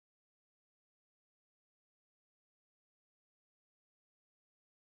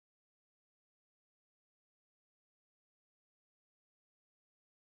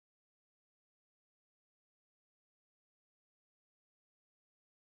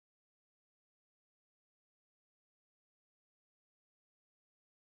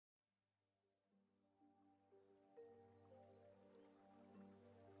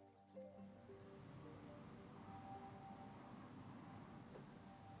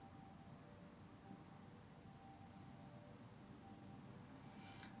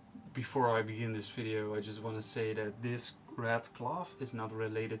Before I begin this video, I just want to say that this red cloth is not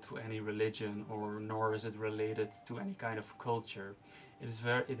related to any religion, or nor is it related to any kind of culture.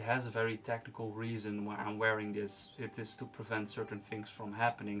 It has a very technical reason why I'm wearing this. It is to prevent certain things from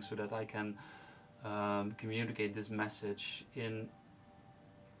happening, so that I can communicate this message in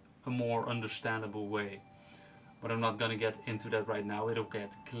a more understandable way. But I'm not gonna get into that right now. It'll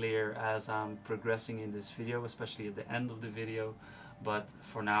get clear as I'm progressing in this video, especially at the end of the video. But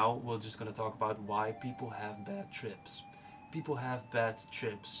for now, we're just gonna talk about why people have bad trips. People have bad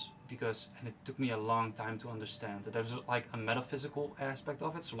trips because, and it took me a long time to understand, that there's like a metaphysical aspect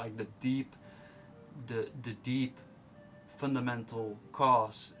of it. So like the deep fundamental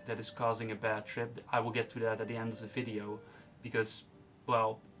cause that is causing a bad trip. I will get to that at the end of the video, because,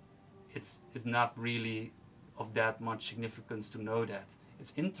 well, it's not really of that much significance to know that.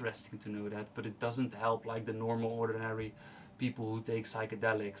 It's interesting to know that, but it doesn't help like the normal, ordinary people who take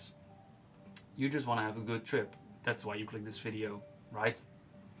psychedelics. You just want to have a good trip. That's why you click this video, right?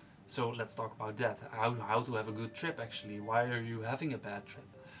 So let's talk about that. How to have a good trip actually. Why are you having a bad trip?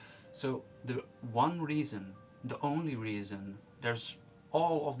 So the one reason, the only reason, there's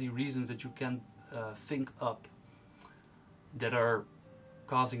all of the reasons that you can think up that are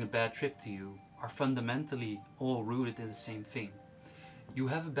causing a bad trip to you are fundamentally all rooted in the same thing. You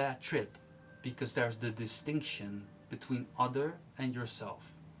have a bad trip because there's the distinction between other and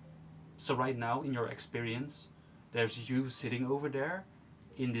yourself. So right now in your experience, there's you sitting over there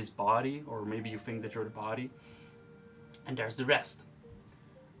in this body, or maybe you think that you're the body, and there's the rest.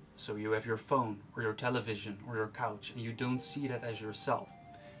 So you have your phone or your television or your couch, and you don't see that as yourself.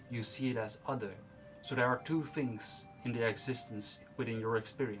 You see it as other. So there are two things in the existence within your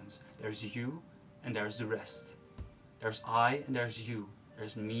experience. There's you and there's the rest. There's I and there's you.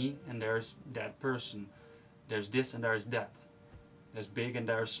 There's me and there's that person. There's this and there's that. There's big and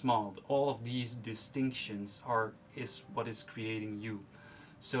there's small. All of these distinctions is what is creating you.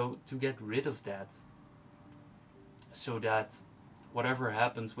 So to get rid of that, so that whatever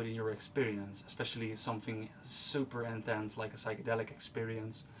happens within your experience, especially something super intense like a psychedelic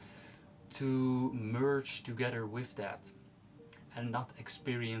experience, to merge together with that and not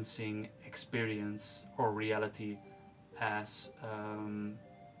experiencing experience or reality as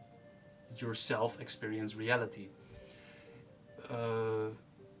yourself experience reality.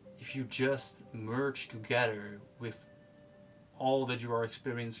 If you just merge together with all that you are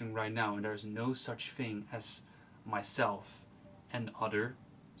experiencing right now, and there's no such thing as myself and other,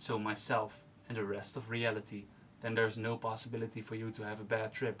 so myself and the rest of reality, then there's no possibility for you to have a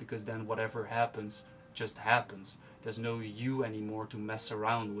bad trip, because then whatever happens just happens. There's no you anymore to mess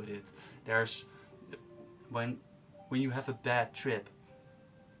around with it. There's when you have a bad trip,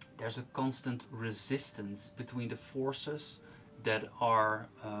 there's a constant resistance between the forces that are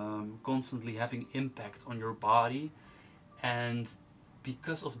constantly having impact on your body, and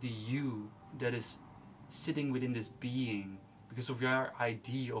because of the you that is sitting within this being, because of your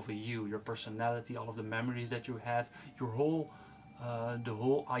idea of a you, your personality, all of the memories that you had, your whole the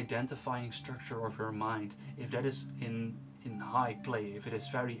whole identifying structure of your mind, if that is in high play, if it is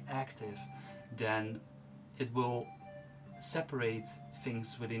very active, then it will separate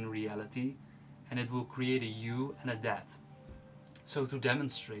things within reality, and it will create a you and a that. So to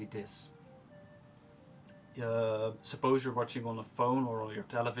demonstrate this, suppose you're watching on a phone or on your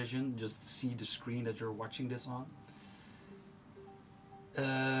television, just see the screen that you're watching this on.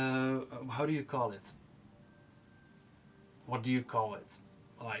 How do you call it? What do you call it?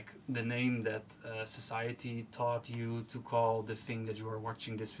 Like the name that society taught you to call the thing that you are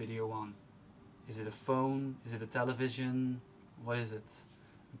watching this video on. Is it a phone? Is it a television? What is it?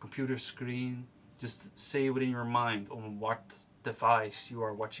 A computer screen? Just say within your mind on what device you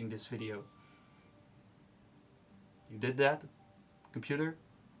are watching this video. You did that? Computer?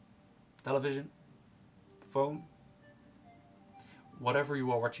 Television? Phone? Whatever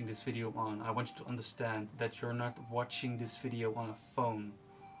you are watching this video on, I want you to understand that you're not watching this video on a phone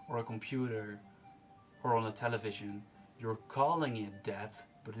or a computer or on a television. You're calling it that,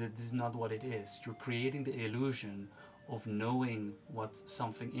 but it is not what it is. You're creating the illusion of knowing what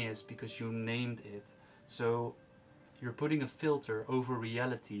something is because you named it. So you're putting a filter over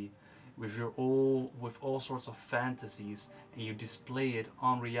reality with all sorts of fantasies, and you display it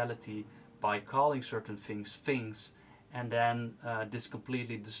on reality by calling certain things things, and then this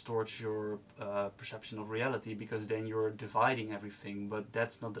completely distorts your perception of reality, because then you're dividing everything. But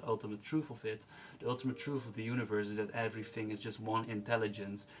that's not the ultimate truth of it. The ultimate truth of the universe is that everything is just one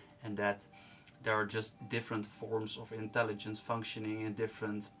intelligence, and that there are just different forms of intelligence functioning in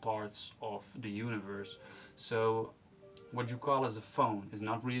different parts of the universe. So What you call as a phone is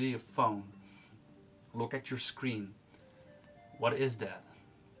not really a phone. Look at your screen. What is that?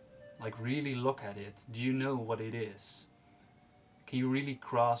 Like, really look at it. Do you know what it is? Can you really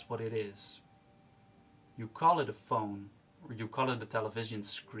grasp what it is? You call it a phone, or you call it a television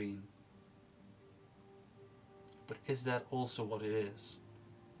screen. But is that also what it is?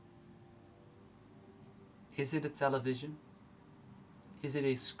 Is it a television? Is it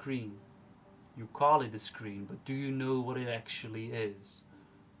a screen? You call it a screen, but do you know what it actually is?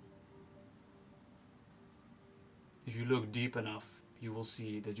 If you look deep enough, you will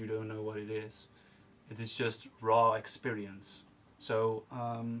see that you don't know what it is. It is just raw experience. So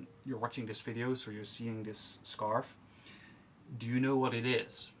you're watching this video, so you're seeing this scarf. Do you know what it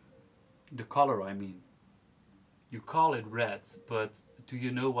is? The color, I mean. You call it red, but do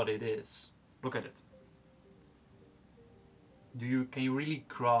you know what it is? Look at it. Can you really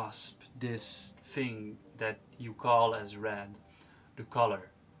grasp this thing that you call as red? The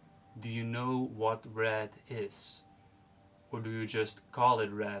color. Do you know what red is? Or do you just call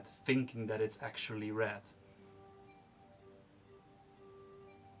it red, thinking that it's actually red?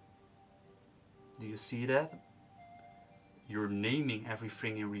 Do you see that? You're naming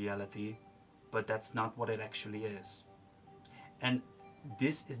everything in reality, but that's not what it actually is. And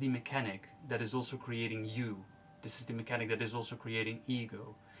this is the mechanic that is also creating you. This is the mechanic that is also creating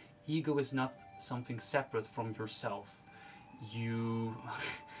ego. Ego is not something separate from yourself.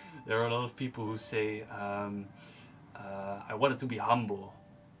 There are a lot of people who say, I wanted to be humble,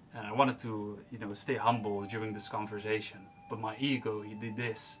 and I wanted to, stay humble during this conversation. But my ego, he did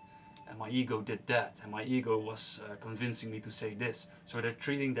this, and my ego did that, and my ego was convincing me to say this. So they're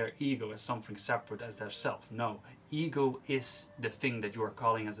treating their ego as something separate as their self. No, ego is the thing that you are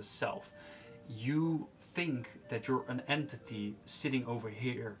calling as a self. You think that you're an entity sitting over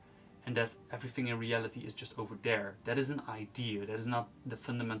here, and that everything in reality is just over there. That is an idea. That is not the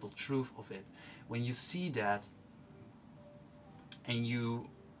fundamental truth of it. When you see that, and you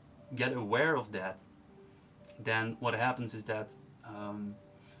get aware of that, then what happens is that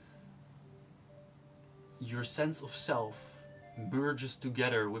your sense of self merges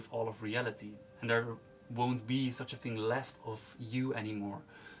together with all of reality, and there won't be such a thing left of you anymore.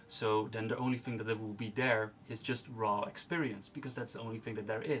 So then the only thing that will be there is just raw experience, because that's the only thing that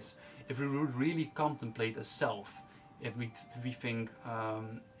there is. If we would really contemplate a self, if we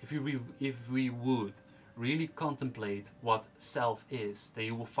would really contemplate what self is, then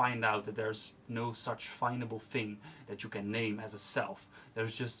you will find out that there's no such findable thing that you can name as a self.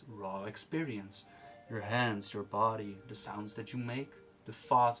 There's just raw experience. Your hands, your body, the sounds that you make, the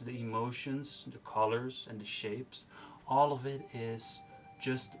thoughts, the emotions, the colors and the shapes, all of it is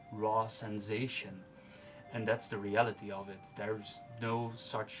just raw sensation. And that's the reality of it. There's no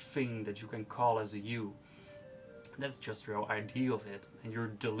such thing that you can call as a you. That's just your idea of it, and you're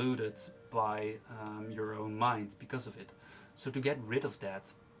deluded by your own mind because of it. So to get rid of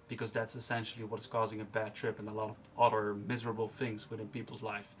that, because that's essentially what's causing a bad trip and a lot of other miserable things within people's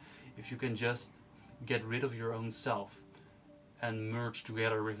life, if you can just get rid of your own self and merge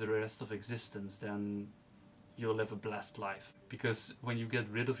together with the rest of existence, then you'll live a blessed life. Because when you get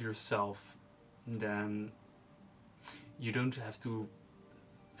rid of yourself, then you don't have to,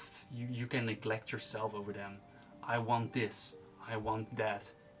 you can neglect yourself over them. I want this, I want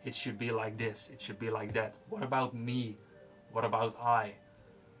that, it should be like this, it should be like that. What about me? What about I?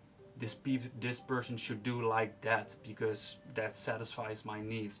 This person should do like that because that satisfies my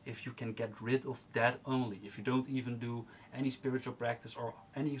needs. If you can get rid of that only, if you don't even do any spiritual practice or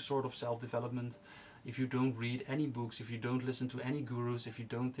any sort of self-development, if you don't read any books, if you don't listen to any gurus, if you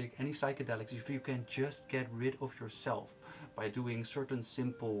don't take any psychedelics, if you can just get rid of yourself by doing certain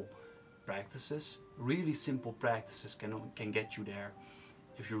simple practices, really simple practices can get you there.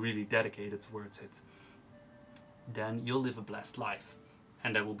 If you're really dedicated towards it, then you'll live a blessed life,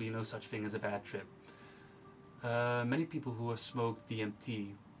 and there will be no such thing as a bad trip. Many people who have smoked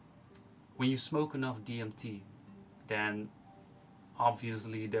DMT, when you smoke enough DMT, then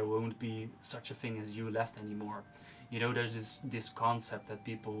obviously there won't be such a thing as you left anymore. There's this concept that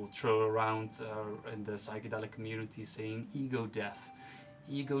people throw around in the psychedelic community saying ego death.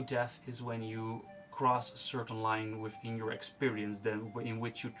 Ego death is when you cross a certain line within your experience in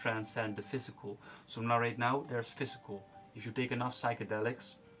which you transcend the physical. So now right now there's physical. If you take enough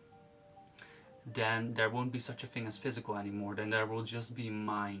psychedelics, then there won't be such a thing as physical anymore. Then there will just be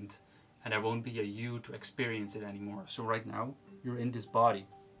mind, and there won't be a you to experience it anymore. So right now you're in this body,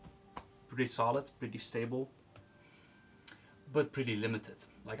 pretty solid, pretty stable, but pretty limited.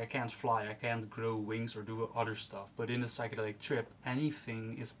 Like I can't fly, I can't grow wings or do other stuff. But in a psychedelic trip,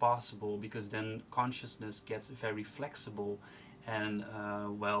 anything is possible, because then consciousness gets very flexible, and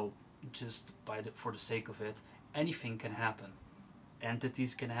well, just for the sake of it, anything can happen.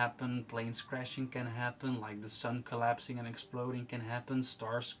 Entities can happen, planes crashing can happen, like the sun collapsing and exploding can happen,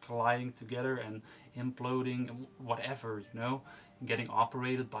 stars colliding together and imploding, whatever, you know, getting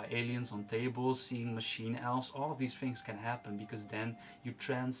operated by aliens on tables, seeing machine elves, all of these things can happen, because then you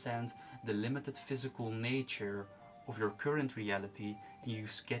transcend the limited physical nature of your current reality, and you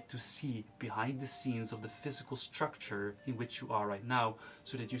get to see behind the scenes of the physical structure in which you are right now,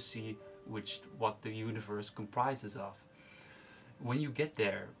 so that you see what the universe comprises of. When you get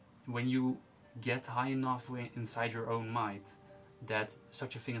there, when you get high enough inside your own mind, that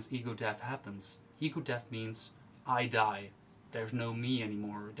such a thing as ego death happens. Ego death means I die. There's no me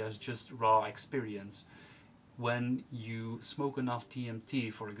anymore. There's just raw experience. When you smoke enough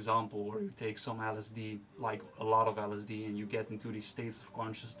DMT, for example, or you take some LSD, like a lot of LSD, and you get into these states of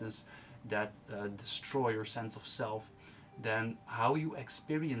consciousness that destroy your sense of self, then how you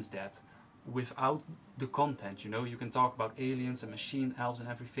experience that without the content, you know, you can talk about aliens and machine elves and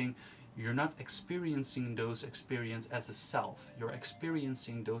everything, you're not experiencing those experiences as a self, you're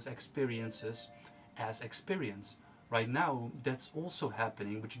experiencing those experiences as experience. Right now that's also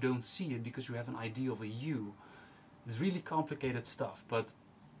happening, but you don't see it because you have an idea of a you. It's really complicated stuff, but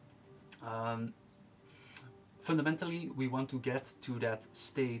fundamentally we want to get to that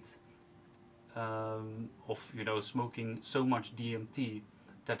state of, you know, smoking so much DMT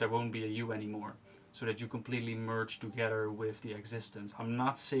that there won't be a you anymore, so that you completely merge together with the existence. I'm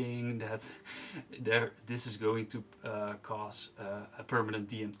not saying that this is going to cause a permanent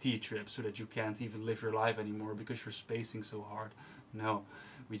DMT trip, so that you can't even live your life anymore because you're spacing so hard. No,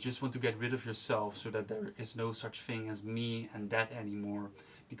 we just want to get rid of yourself, so that there is no such thing as me and that anymore.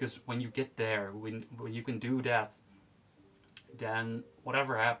 Because when you get there, when you can do that, then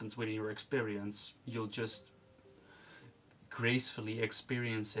whatever happens within your experience, you'll just gracefully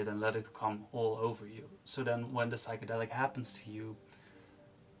experience it and let it come all over you. So then when the psychedelic happens to you,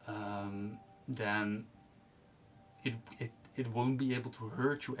 then it won't be able to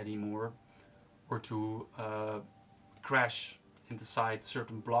hurt you anymore, or to crash inside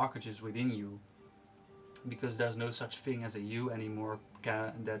certain blockages within you, because there's no such thing as a you anymore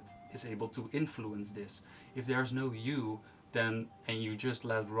that is able to influence this. If there's no you, then, and you just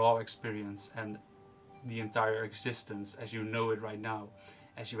let raw experience and the entire existence as you know it right now,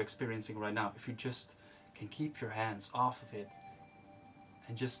 as you're experiencing right now, if you just can keep your hands off of it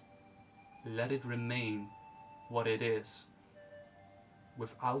and just let it remain what it is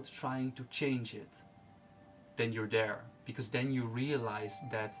without trying to change it, then you're there. Because then you realize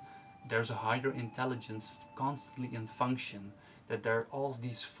that there's a higher intelligence constantly in function, that there are all of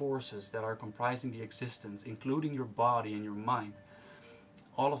these forces that are comprising the existence, including your body and your mind.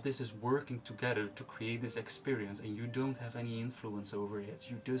 All of this is working together to create this experience, and you don't have any influence over it.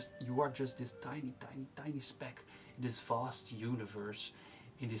 You are just this tiny speck in this vast universe,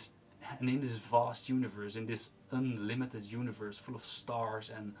 in this vast universe, in this unlimited universe full of stars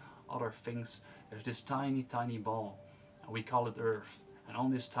and other things, there's this tiny ball, and we call it Earth. And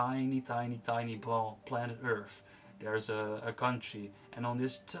on this tiny ball, planet Earth, there's a country, and on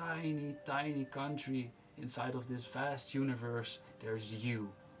this tiny country, inside of this vast universe, there's you.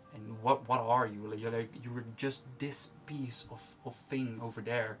 And what are you? You're just this piece of thing over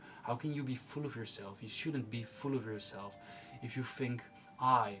there. How can you be full of yourself? You shouldn't be full of yourself. If you think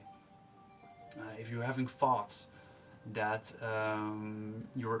if you're having thoughts that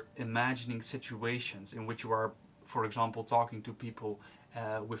you're imagining situations in which you are, for example, talking to people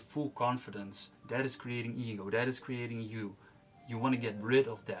with full confidence, that is creating ego, that is creating you. You want to get rid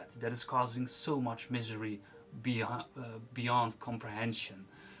of that. That is causing so much misery beyond comprehension.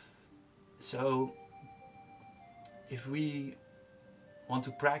 So if we want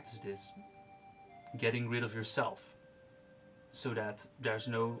to practice this, getting rid of yourself, so that there's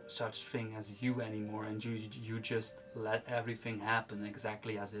no such thing as you anymore, and you just let everything happen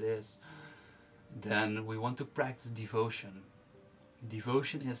exactly as it is, then we want to practice devotion.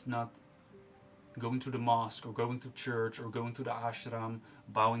 Devotion is not going to the mosque or going to church or going to the ashram,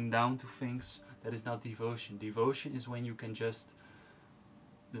 bowing down to things. That is not devotion. Devotion is when you can just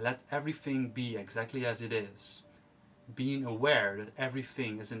let everything be exactly as it is, being aware that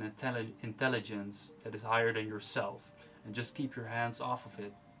everything is an intelligence that is higher than yourself, and just keep your hands off of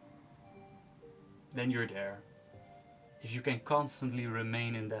it. Then you're there. If you can constantly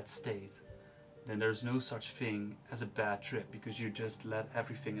remain in that state, then there's no such thing as a bad trip, because you just let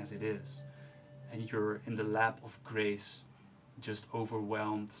everything as it is, and you're in the lap of grace, just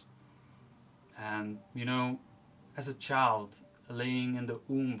overwhelmed. And you know, as a child, laying in the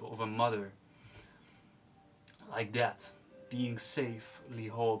womb of a mother, like that, being safely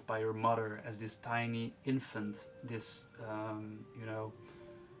held by your mother as this tiny infant, this, you know,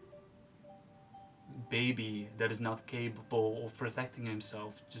 baby that is not capable of protecting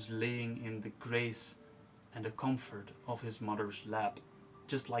himself, just laying in the grace and the comfort of his mother's lap.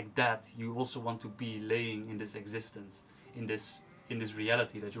 Just like that, you also want to be laying in this existence, in this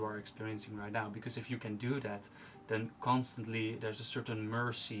reality that you are experiencing right now. Because if you can do that, then constantly there's a certain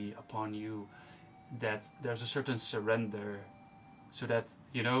mercy upon you, that there's a certain surrender, so that,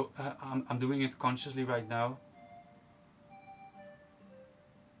 you know, I'm doing it consciously right now,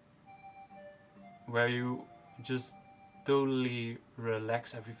 where you just totally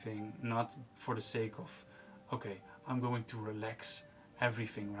relax everything, not for the sake of, okay, I'm going to relax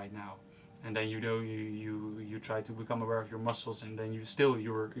everything right now, and then, you know, you try to become aware of your muscles, and then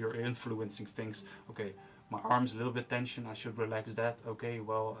you're influencing things. Okay, my arm's a little bit tension, I should relax that. Okay,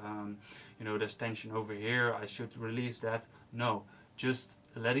 well, you know, there's tension over here, I should release that. No, just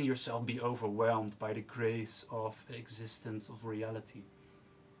letting yourself be overwhelmed by the grace of existence, of reality.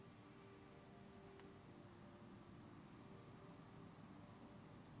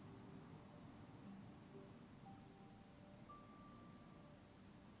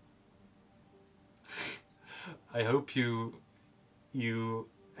 I hope you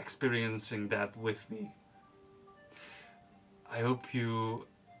experiencing that with me. I hope you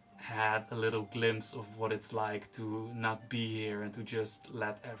had a little glimpse of what it's like to not be here and to just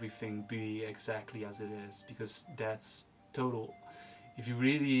let everything be exactly as it is, because that's total. If you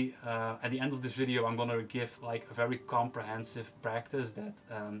really, at the end of this video, I'm gonna give like a very comprehensive practice that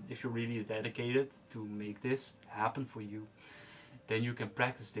if you're really dedicated to make this happen for you, then you can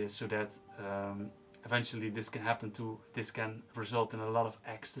practice this, so that eventually this can result in a lot of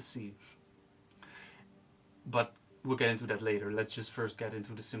ecstasy. But we'll get into that later. Let's just first get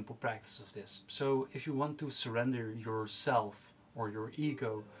into the simple practice of this. So if you want to surrender yourself or your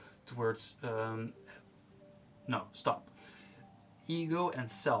ego towards no, stop. Ego and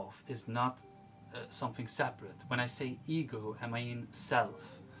self is not something separate. When I say ego, I mean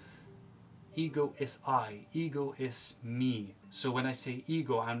self. Ego is I, ego is me. So when I say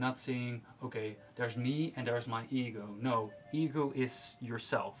ego, I'm not saying, okay, there's me and there's my ego. No, ego is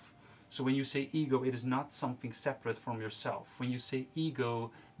yourself. So when you say ego, it is not something separate from yourself. When you say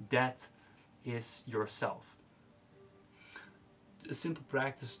ego, that is yourself. A simple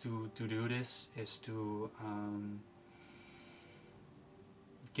practice to do this is to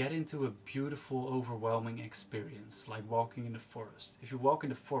get into a beautiful, overwhelming experience, like walking in the forest. If you walk in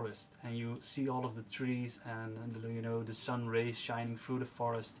the forest and you see all of the trees and you know, the sun rays shining through the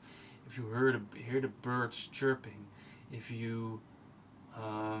forest, if you hear the birds chirping, if you're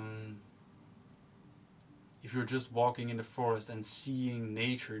just walking in the forest and seeing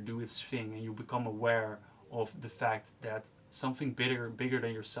nature do its thing, and you become aware of the fact that something bigger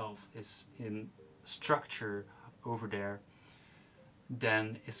than yourself is in structure over there,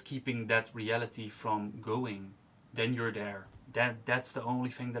 then is keeping that reality from going, then you're there. That's the only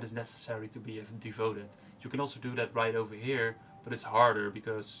thing that is necessary to be devoted. You can also do that right over here, but it's harder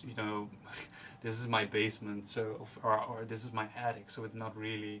because, you know, this is my basement, so or this is my attic, so it's not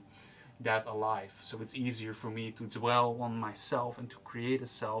really that alive. So it's easier for me to dwell on myself and to create a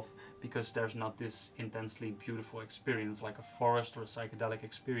self, because there's not this intensely beautiful experience like a forest or a psychedelic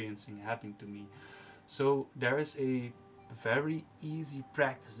experiencing happening to me. So there is a very easy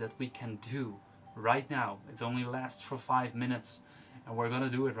practice that we can do right now. It only lasts for 5 minutes, and we're gonna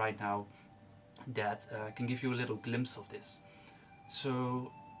do it right now, that can give you a little glimpse of this. So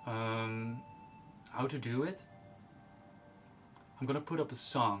how to do it? I'm gonna put up a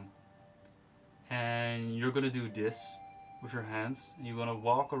song, and you're gonna do this with your hands, and you're gonna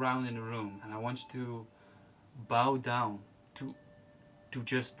walk around in the room, and I want you to bow down to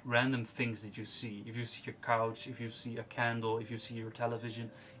just random things that you see. If you see a couch, if you see a candle, if you see your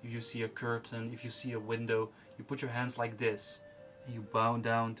television, if you see a curtain, if you see a window, you put your hands like this and you bow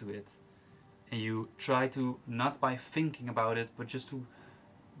down to it, and you try to, not by thinking about it, but just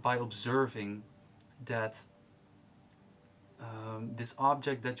by observing that this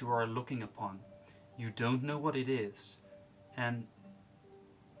object that you are looking upon, you don't know what it is, and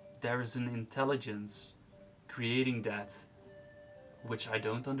there is an intelligence creating that which I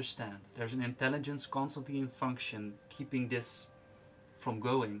don't understand. There's an intelligence constantly in function, keeping this from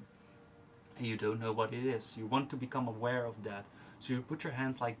going, and you don't know what it is. You want to become aware of that. So you put your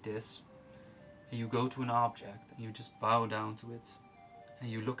hands like this, and you go to an object, and you just bow down to it,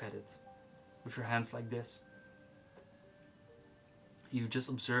 and you look at it with your hands like this. You just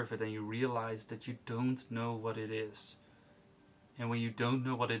observe it and you realize that you don't know what it is. And when you don't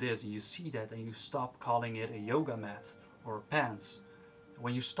know what it is and you see that, and you stop calling it a yoga mat or pants,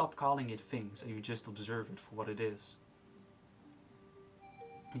 when you stop calling it things and you just observe it for what it is,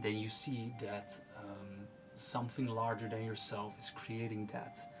 then you see that something larger than yourself is creating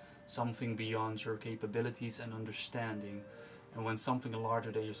that, something beyond your capabilities and understanding. And when something larger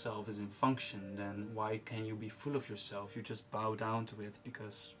than yourself is in function, then why can you be full of yourself? You just bow down to it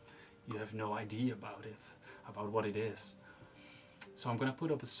because you have no idea about it, about what it is. So I'm gonna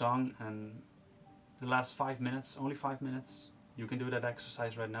put up a song, and the last 5 minutes, only 5 minutes, you can do that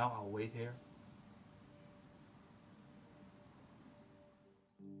exercise right now. I'll wait here.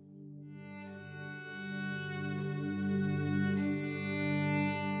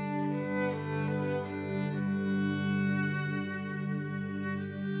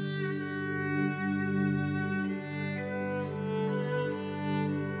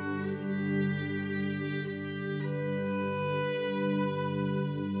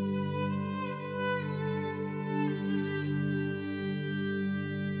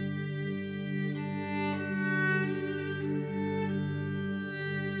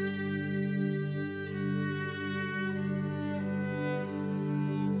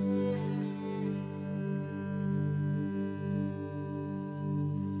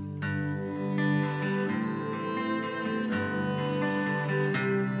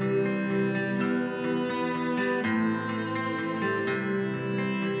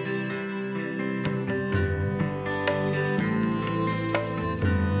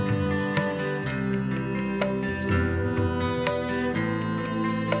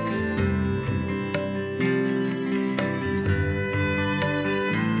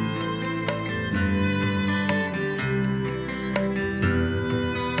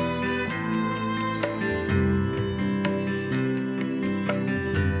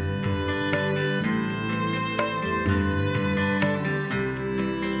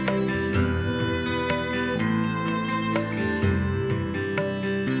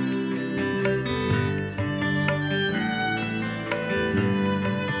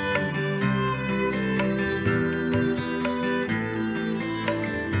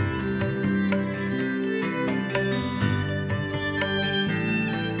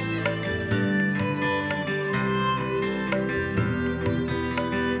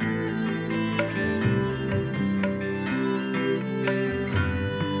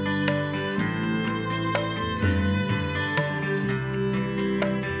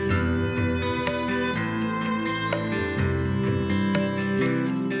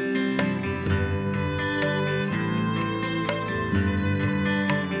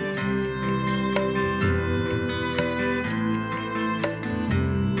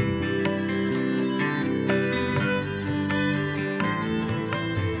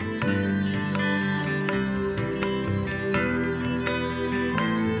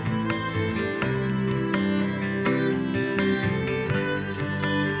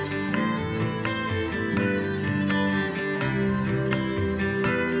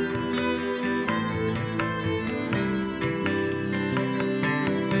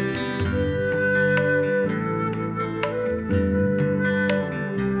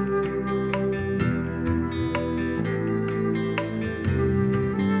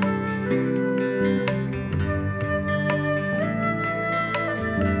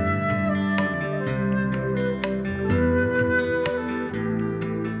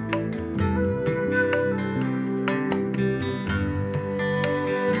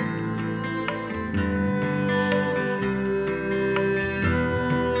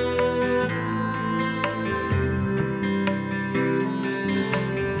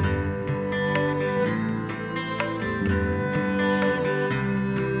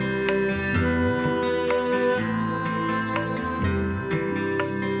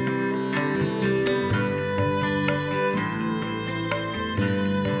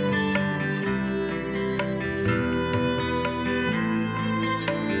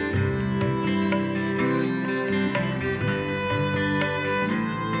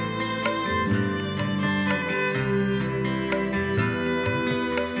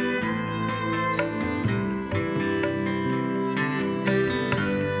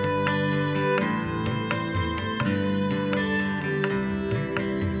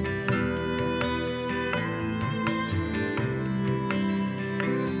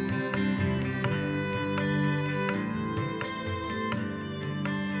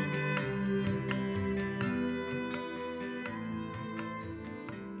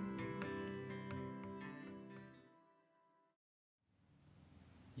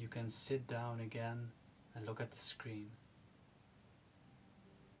 You can sit down again and look at the screen.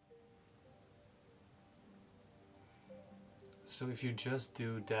 So if you just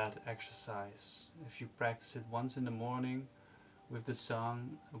do that exercise, if you practice it once in the morning with the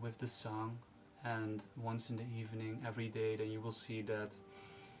song, and once in the evening every day, then you will see that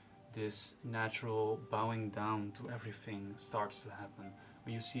this natural bowing down to everything starts to happen.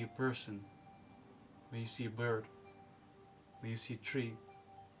 When you see a person, when you see a bird, when you see a tree,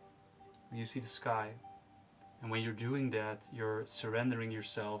 when you see the sky, and when you're doing that, you're surrendering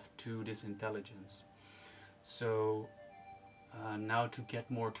yourself to this intelligence. So now to get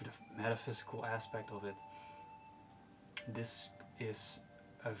more to the metaphysical aspect of it, this is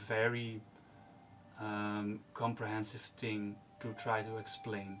a very comprehensive thing to try to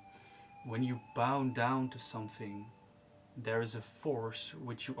explain. When you bow down to something, there is a force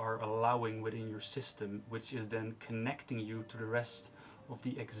which you are allowing within your system, which is then connecting you to the rest of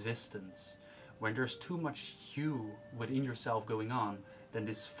the existence. When there's too much you within yourself going on, then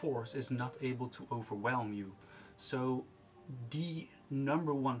this force is not able to overwhelm you. So the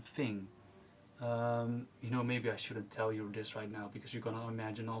number one thing, maybe I shouldn't tell you this right now because you're gonna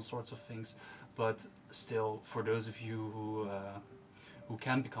imagine all sorts of things, but still, for those of you who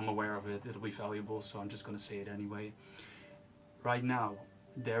can become aware of it, it'll be valuable, so I'm just gonna say it anyway. Right now,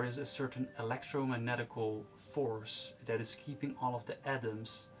 there is a certain electromagnetical force that is keeping all of the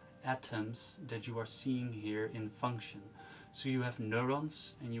atoms that you are seeing here in function. So you have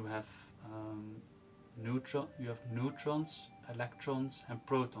neurons, and you have neutrons, electrons, and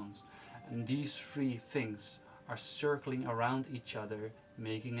protons, and these three things are circling around each other,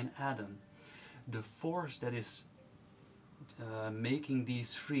 making an atom. The force that is making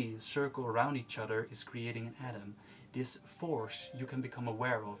these three circle around each other is creating an atom. This force you can become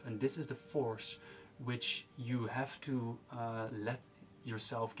aware of, and this is the force which you have to let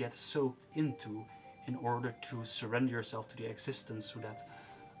yourself get soaked into in order to surrender yourself to the existence, so that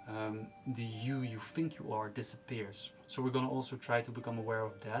the you think you are disappears. So we're going to also try to become aware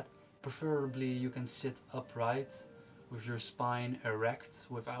of that. Preferably you can sit upright with your spine erect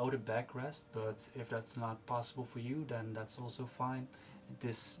without a backrest, but if that's not possible for you, then that's also fine.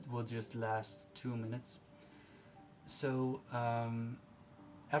 This will just last 2 minutes. So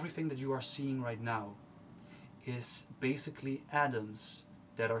everything that you are seeing right now is basically atoms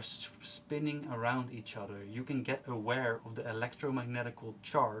that are spinning around each other. You can get aware of the electromagnetical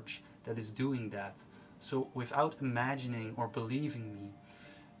charge that is doing that. So without imagining or believing me,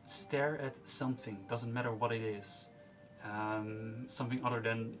 stare at something, doesn't matter what it is, something other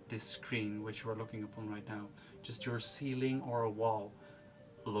than this screen which you are looking upon right now, just your ceiling or a wall.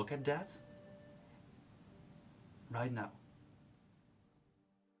 Look at that right now.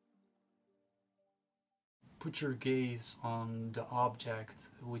 Put your gaze on the object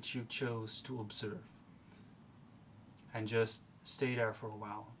which you chose to observe, and just stay there for a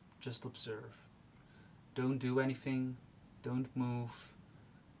while. Just observe. Don't do anything, don't move,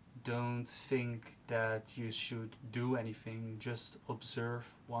 don't think that you should do anything. Just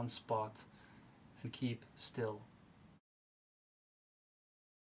observe one spot and keep still.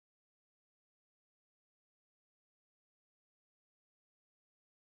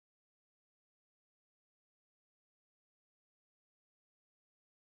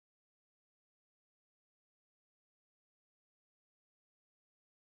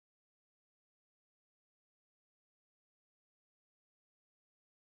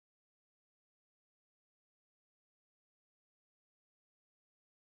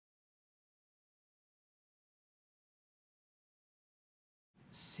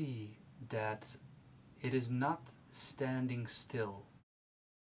 See that it is not standing still.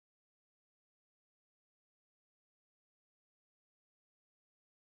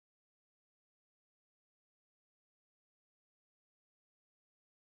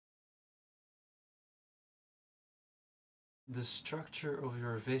 The structure of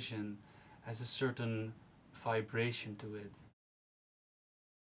your vision has a certain vibration to it.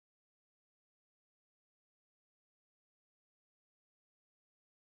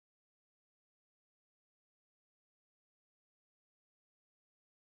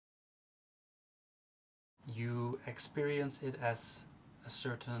 You experience it as a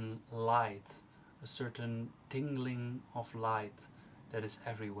certain light, a certain tingling of light that is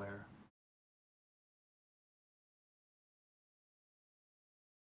everywhere.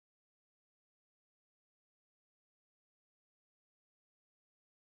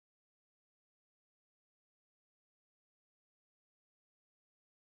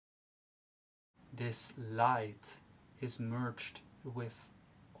 This light is merged with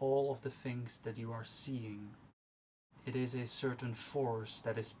all of the things that you are seeing. It is a certain force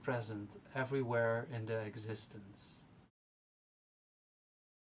that is present everywhere in the existence.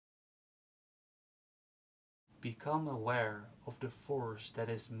 Become aware of the force that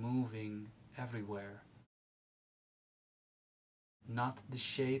is moving everywhere. Not the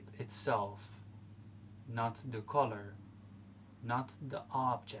shape itself, not the color, not the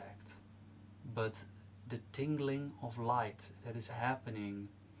object, but the tingling of light that is happening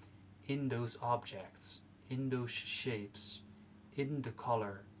in those objects, in those shapes, in the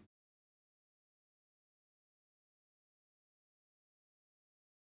color.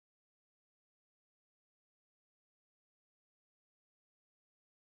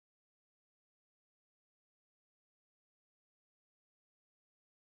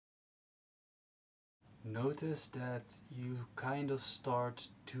 Notice that you kind of start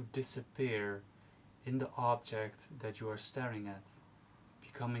to disappear in the object that you are staring at,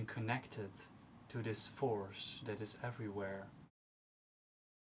 becoming connected to this force that is everywhere.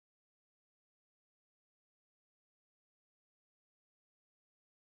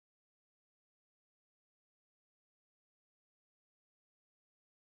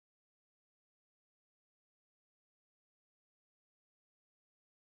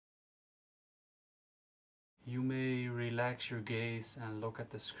 You may relax your gaze and look at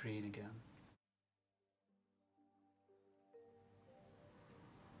the screen again.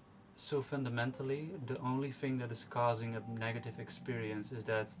 So fundamentally, the only thing that is causing a negative experience is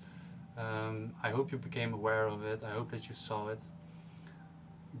that I hope you became aware of it, I hope that you saw it.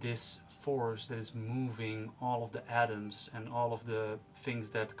 This force that is moving all of the atoms and all of the things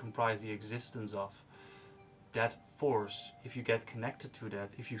that comprise the existence of. That force, if you get connected to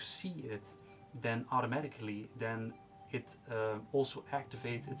that, if you see it, then automatically then it also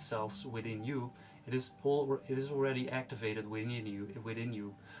activates itself within you. It is already activated within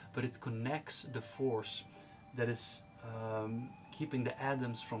you, but it connects the force that is keeping the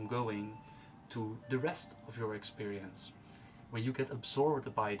atoms from going to the rest of your experience. When you get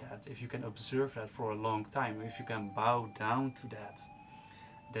absorbed by that, if you can observe that for a long time, if you can bow down to that,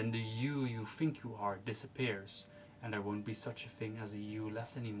 then the you think you are disappears, and there won't be such a thing as a you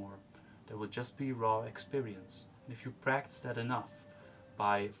left anymore. There will just be raw experience. And if you practice that enough,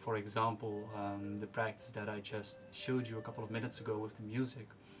 by, for example, the practice that I just showed you a couple of minutes ago with the music,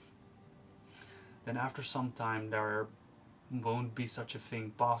 then after some time there won't be such a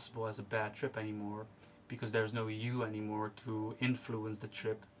thing possible as a bad trip anymore, because there's no you anymore to influence the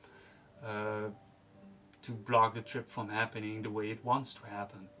trip, to block the trip from happening the way it wants to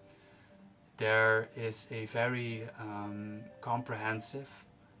happen. There is a very comprehensive,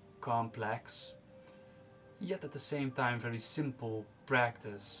 complex, yet at the same time very simple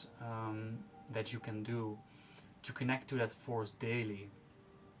practice that you can do to connect to that force daily.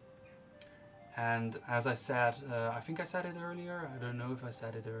 And as I said, I think I said it earlier, I don't know if I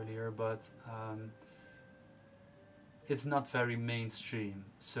said it earlier, but it's not very mainstream.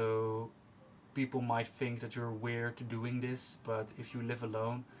 So people might think that you're weird doing this, but if you live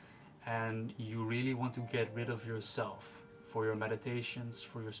alone and you really want to get rid of yourself for your meditations,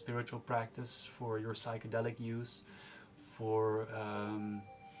 for your spiritual practice, for your psychedelic use, for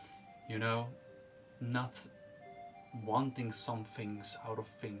you know, not wanting some things out of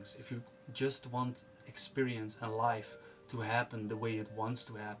things, if you just want experience and life to happen the way it wants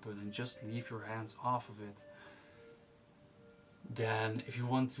to happen and just leave your hands off of it, then if you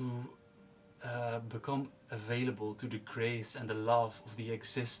want to become available to the grace and the love of the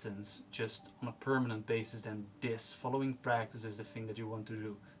existence just on a permanent basis, then this following practice is the thing that you want to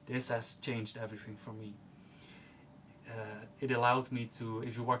do. This has changed everything for me. It allowed me to,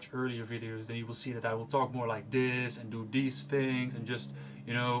 if you watch earlier videos, then you will see that I will talk more like this and do these things and just,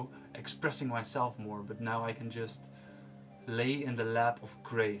 you know, expressing myself more. But now I can just lay in the lap of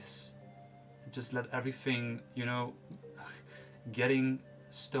grace, just let everything, you know, getting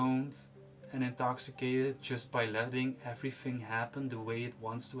stoned and intoxicated just by letting everything happen the way it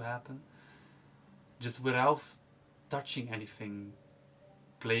wants to happen, just without touching anything,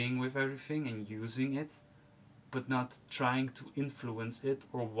 playing with everything and using it, but not trying to influence it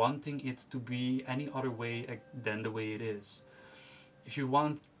or wanting it to be any other way than the way it is. If you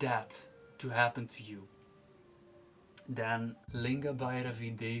want that to happen to you, then Linga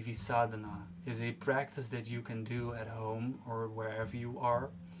Bhairavi Devi sadhana is a practice that you can do at home or wherever you are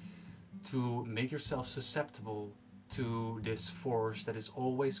to make yourself susceptible to this force that is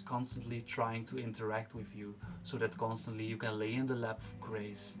always constantly trying to interact with you, so that constantly you can lay in the lap of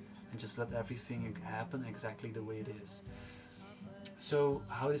grace and just let everything happen exactly the way it is. So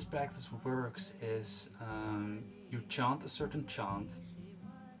how this practice works is you chant a certain chant,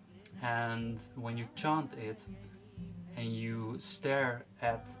 and when you chant it and you stare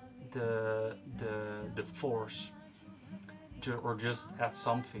at the force or just at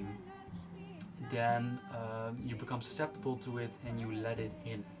something, then you become susceptible to it and you let it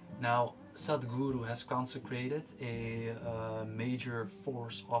in. Now, Sadhguru has consecrated a major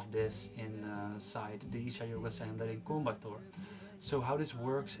force of this inside the Isha Yoga Center in Coimbatore. So how this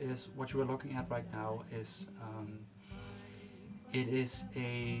works is, what you are looking at right now is, it is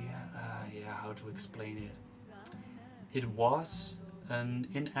a, how to explain it? It was an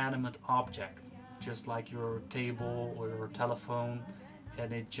inanimate object, just like your table or your telephone,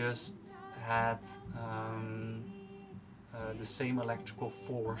 and it just had the same electrical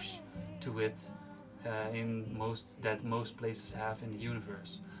force to it that most places have in the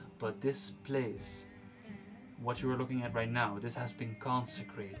universe. But this place, what you are looking at right now, this has been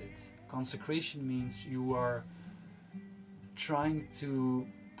consecrated. Consecration means you are trying to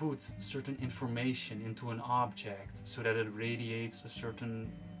put certain information into an object so that it radiates a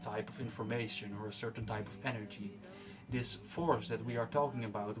certain type of information or a certain type of energy. This force that we are talking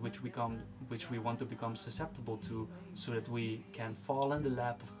about, which we want to become susceptible to, so that we can fall in the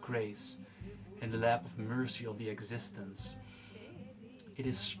lap of grace, in the lap of mercy of the existence. It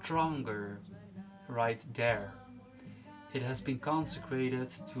is stronger right there. It has been consecrated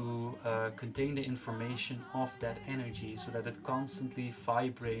to contain the information of that energy, so that it constantly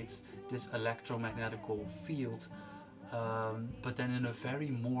vibrates this electromagnetical field, but then in a very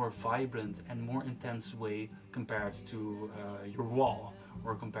more vibrant and more intense way compared to your wall,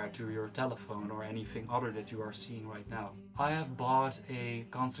 or compared to your telephone, or anything other that you are seeing right now. I have bought a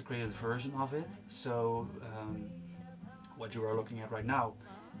consecrated version of it, so what you are looking at right now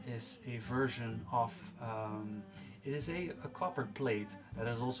is a version of, it is a copper plate that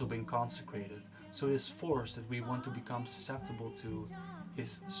has also been consecrated. So this force that we want to become susceptible to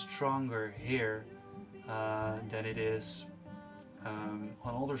is stronger here than it is on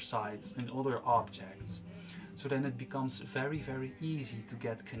other sides, in other objects. So then it becomes very, very easy to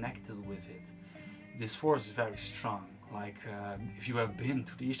get connected with it. This force is very strong. Like if you have been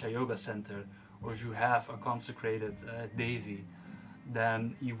to the Isha Yoga Center, or if you have a consecrated Devi,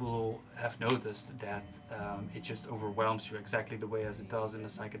 then you will have noticed that it just overwhelms you exactly the way as it does in the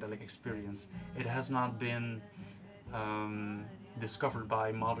psychedelic experience. It has not been discovered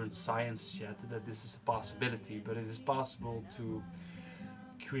by modern science yet that this is a possibility, but it is possible to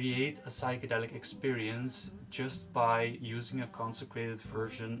create a psychedelic experience just by using a consecrated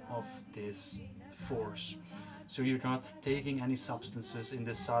version of this force. So you're not taking any substances in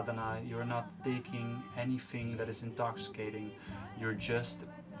this sadhana, you're not taking anything that is intoxicating, you're just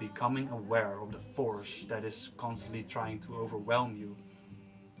becoming aware of the force that is constantly trying to overwhelm you,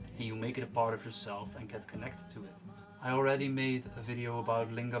 and you make it a part of yourself and get connected to it. I already made a video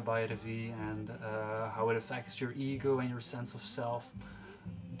about Linga Bhairavi and how it affects your ego and your sense of self,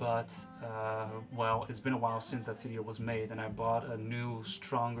 but well, it's been a while since that video was made, and I bought a new,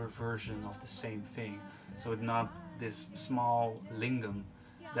 stronger version of the same thing. So it's not this small lingam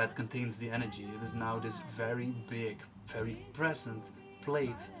that contains the energy, it is now this very big, very present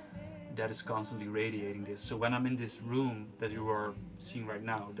plate that is constantly radiating this. So when I'm in this room that you are seeing right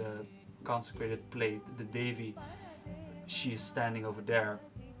now, the consecrated plate, the Devi, she is standing over there,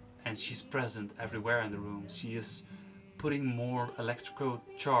 and she's present everywhere in the room. She is putting more electrical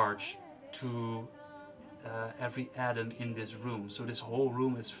charge to every atom in this room. So this whole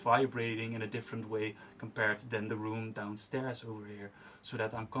room is vibrating in a different way compared than the room downstairs over here, so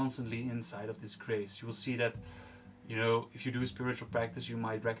that I'm constantly inside of this grace. You will see that, you know, if you do spiritual practice, you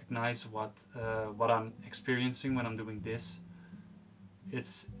might recognize what I'm experiencing when I'm doing this.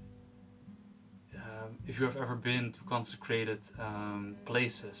 It's if you have ever been to consecrated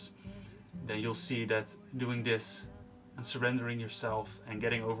places, then you'll see that doing this and surrendering yourself and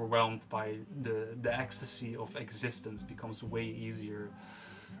getting overwhelmed by the ecstasy of existence becomes way easier.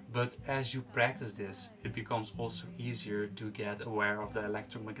 But as you practice this, it becomes also easier to get aware of the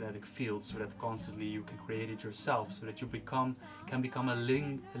electromagnetic field, so that constantly you can create it yourself, so that you can become a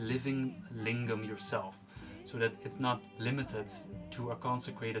living lingam yourself, so that it's not limited to a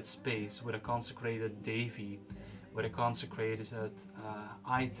consecrated space with a consecrated Devi, with a consecrated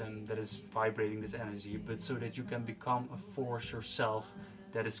item that is vibrating this energy, but so that you can become a force yourself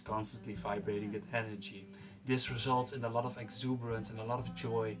that is constantly vibrating that energy. This results in a lot of exuberance and a lot of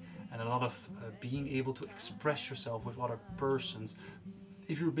joy and a lot of being able to express yourself with other persons.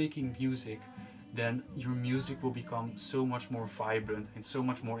 If you're making music, then your music will become so much more vibrant and so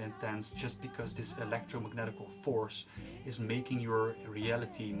much more intense, just because this electromagnetical force is making your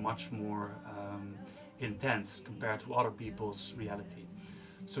reality much more intense compared to other people's reality.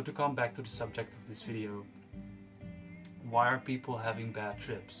 So to come back to the subject of this video, why are people having bad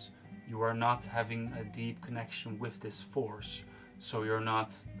trips? You are not having a deep connection with this force. so you're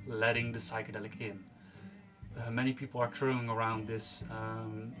not letting the psychedelic in. Many people are throwing around this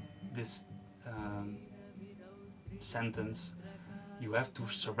sentence: you have to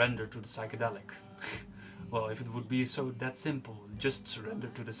surrender to the psychedelic. Well, if it would be so that simple, just surrender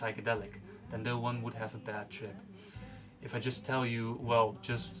to the psychedelic, then no one would have a bad trip. If I just tell you, well,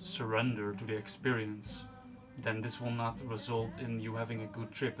 just surrender to the experience, then this will not result in you having a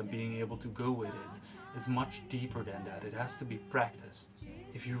good trip and being able to go with it. It's much deeper than that. It has to be practiced.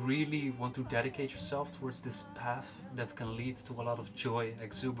 If you really want to dedicate yourself towards this path that can lead to a lot of joy,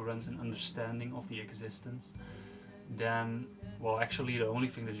 exuberance and understanding of the existence, then, well, actually the only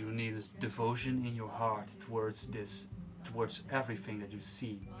thing that you need is devotion in your heart towards this, towards everything that you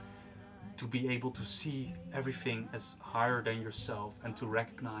see. To be able to see everything as higher than yourself and to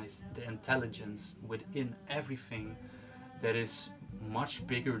recognize the intelligence within everything that is much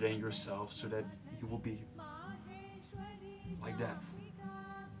bigger than yourself, so that you will be like that.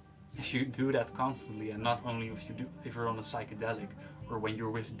 If you do that constantly, and not only if you're on a psychedelic, or when you're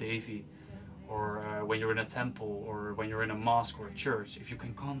with Devi, or when you're in a temple, or when you're in a mosque or a church, if you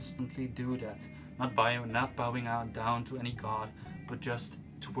can constantly do that, not bowing down to any god, but just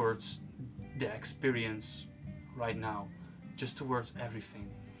towards the experience right now, just towards everything.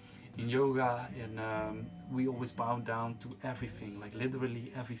 In yoga, we always bow down to everything, like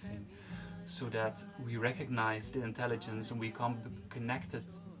literally everything, so that we recognize the intelligence and we come connected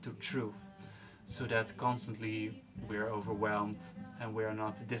to truth, so that constantly we're overwhelmed and we're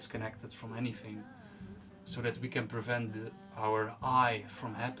not disconnected from anything, so that we can prevent our I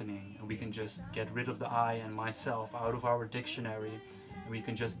from happening, and we can just get rid of the I and myself out of our dictionary, and we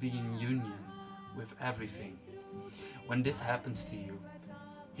can just be in union with everything. When this happens to you,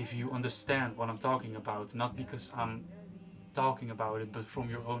 if you understand what I'm talking about, not because I'm talking about it, but from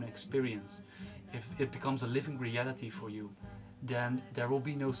your own experience, if it becomes a living reality for you, then there will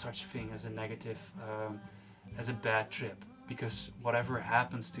be no such thing as a negative, as a bad trip, because whatever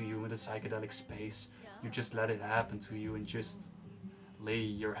happens to you in the psychedelic space, you just let it happen to you and just lay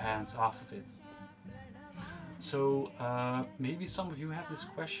your hands off of it. So maybe some of you have this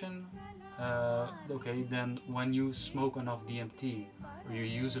question. Okay, then when you smoke enough DMT or you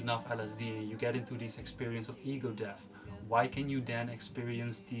use enough LSD, you get into this experience of ego death. Why can you then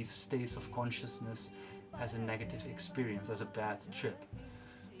experience these states of consciousness as a negative experience, as a bad trip?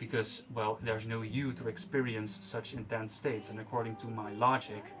 Because, well, there's no you to experience such intense states, and according to my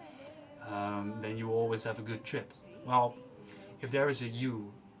logic, then you always have a good trip. Well, if there is a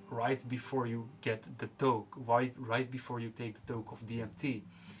you right before you get the toke, right before you take the toke of DMT,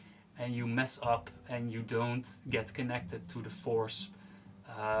 and you mess up and you don't get connected to the force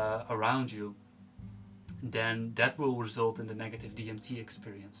around you, then that will result in the negative DMT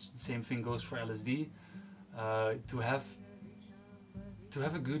experience. The same thing goes for LSD. To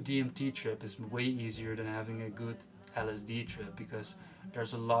have a good DMT trip is way easier than having a good LSD trip, because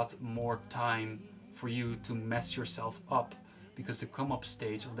there's a lot more time for you to mess yourself up, because the come up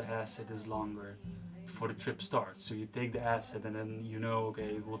stage of the acid is longer before the trip starts. So you take the acid and then you know,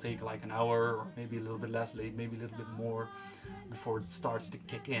 okay, it will take like an hour or maybe a little bit less, maybe a little bit more before it starts to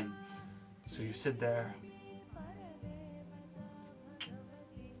kick in. So you sit there.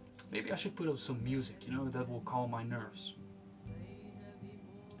 Maybe I should put up some music, you know, that will calm my nerves.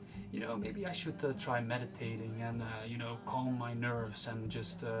 You know, maybe I should try meditating and, you know, calm my nerves and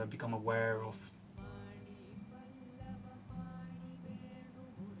just become aware of...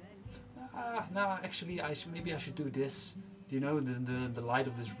 no, actually, maybe I should do this. You know, the light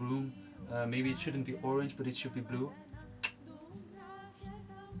of this room, maybe it shouldn't be orange, but it should be blue.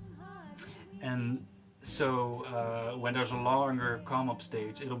 And so when there's a longer calm-up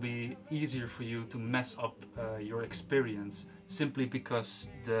stage, it'll be easier for you to mess up your experience, simply because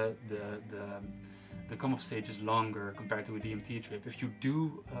the calm-up stage is longer compared to a DMT trip. If you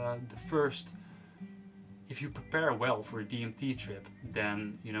do if you prepare well for a DMT trip,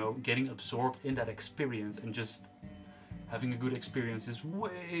 then, you know, getting absorbed in that experience and just having a good experience is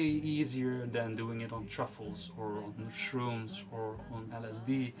way easier than doing it on truffles or on shrooms or on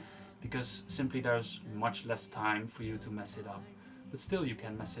LSD, because simply there's much less time for you to mess it up. But still, you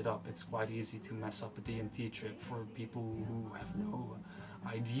can mess it up. It's quite easy to mess up a DMT trip for people who have no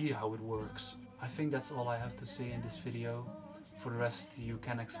idea how it works. I think that's all I have to say in this video. For the rest, you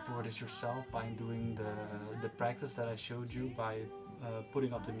can explore this yourself by doing the practice that I showed you, by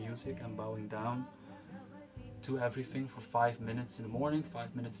putting up the music and bowing down to everything for 5 minutes in the morning,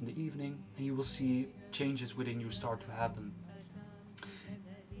 5 minutes in the evening, and you will see changes within you start to happen.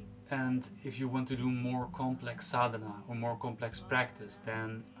 And if you want to do more complex sadhana or more complex practice,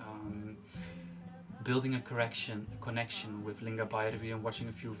 then building a connection with Linga Bhairavi and watching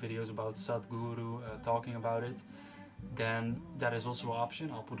a few videos about Sadhguru talking about it, then that is also an option.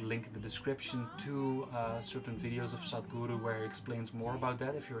 I'll put a link in the description to certain videos of Sadhguru where he explains more about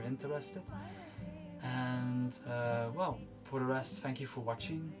that if you're interested. And well, for the rest, thank you for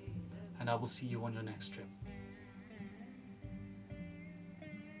watching, and I will see you on your next trip.